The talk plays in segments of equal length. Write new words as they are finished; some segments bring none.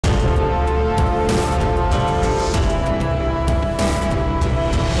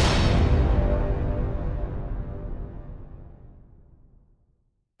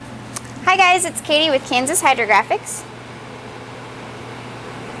guys, it's Katie with Kansas Hydrographics.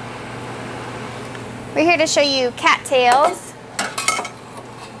 We're here to show you cattails.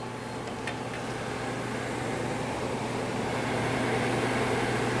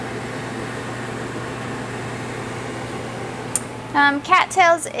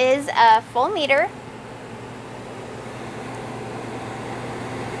 Cattails is a full meter.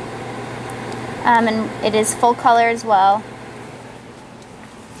 And it is full color as well.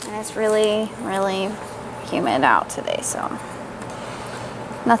 And it's really humid out today, so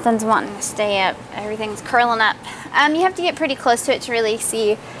nothing's wanting to stay up. Everything's curling up. You have to get pretty close to it to really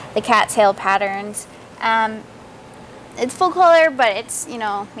see the cattail patterns. It's full color, but it's, you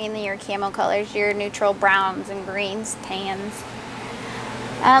know, mainly your camo colors, your neutral browns and greens, tans.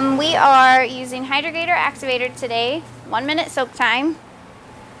 We are using Hydrographics activator today. 1 minute soak time.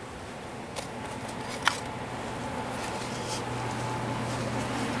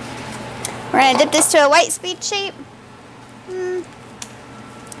 We're going to dip this to a white speed shape. I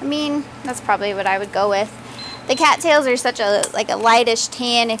mean, that's probably what I would go with. The cattails are such a a lightish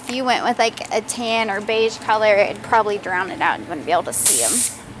tan. If you went with like a tan or beige color, it'd probably drown it out. You wouldn't be able to see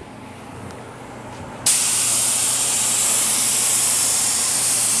them.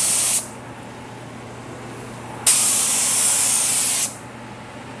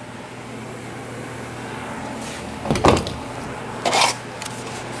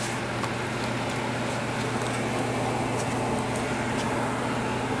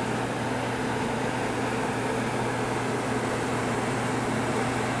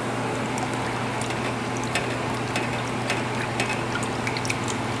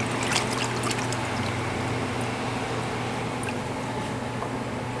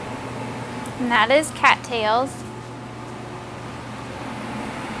 And that is cattails.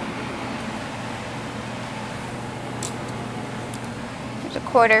 There's a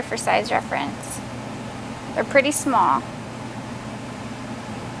quarter for size reference. They're pretty small.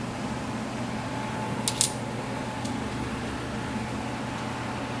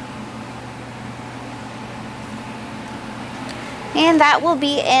 And that will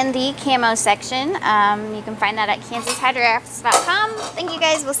be in the camo section. You can find that at KansasHydrographics.com. Thank you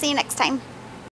guys. We'll see you next time.